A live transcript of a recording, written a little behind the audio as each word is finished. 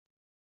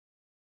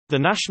The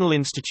National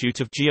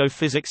Institute of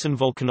Geophysics and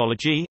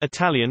Volcanology,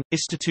 Italian,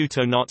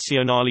 Istituto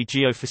Nazionale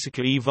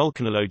Geofisica e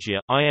Volcanologia,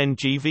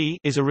 INGV,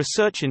 is a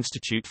research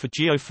institute for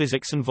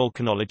geophysics and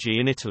volcanology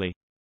in Italy.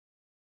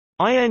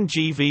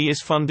 INGV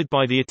is funded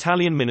by the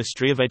Italian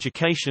Ministry of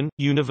Education,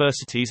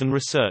 Universities and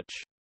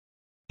Research.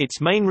 Its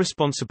main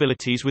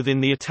responsibilities within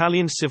the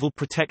Italian civil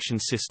protection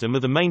system are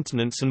the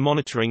maintenance and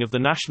monitoring of the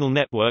national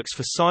networks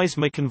for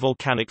seismic and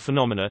volcanic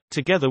phenomena,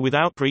 together with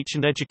outreach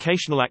and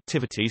educational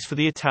activities for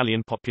the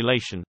Italian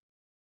population.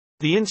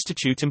 The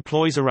institute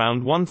employs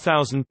around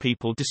 1,000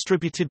 people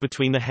distributed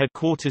between the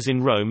headquarters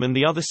in Rome and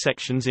the other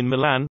sections in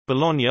Milan,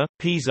 Bologna,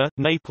 Pisa,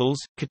 Naples,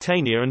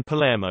 Catania and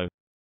Palermo.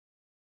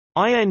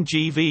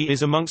 INGV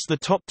is amongst the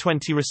top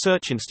 20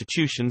 research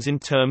institutions in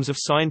terms of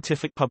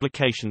scientific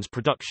publications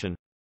production.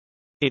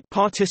 It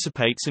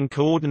participates and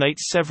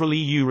coordinates several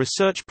EU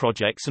research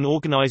projects and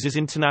organizes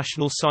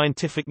international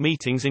scientific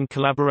meetings in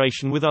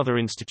collaboration with other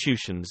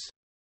institutions.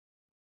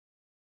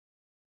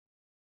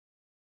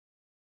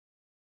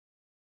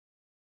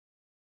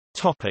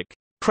 Topic: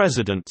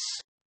 Presidents.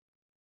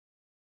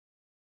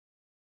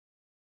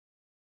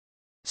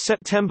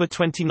 September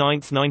 29,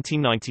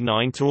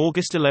 1999 to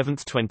August 11,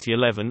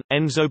 2011,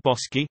 Enzo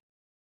Boschi.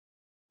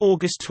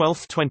 August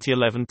 12,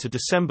 2011 to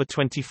December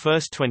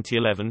 21,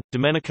 2011,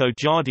 Domenico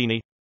Giardini.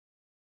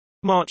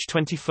 March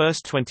 21,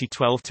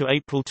 2012 to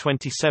April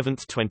 27,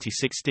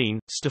 2016,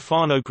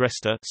 Stefano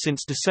Gresta,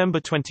 since December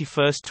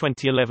 21,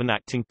 2011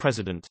 acting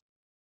president.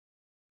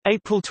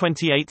 April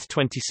 28,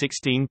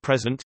 2016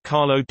 present,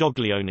 Carlo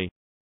Doglioni.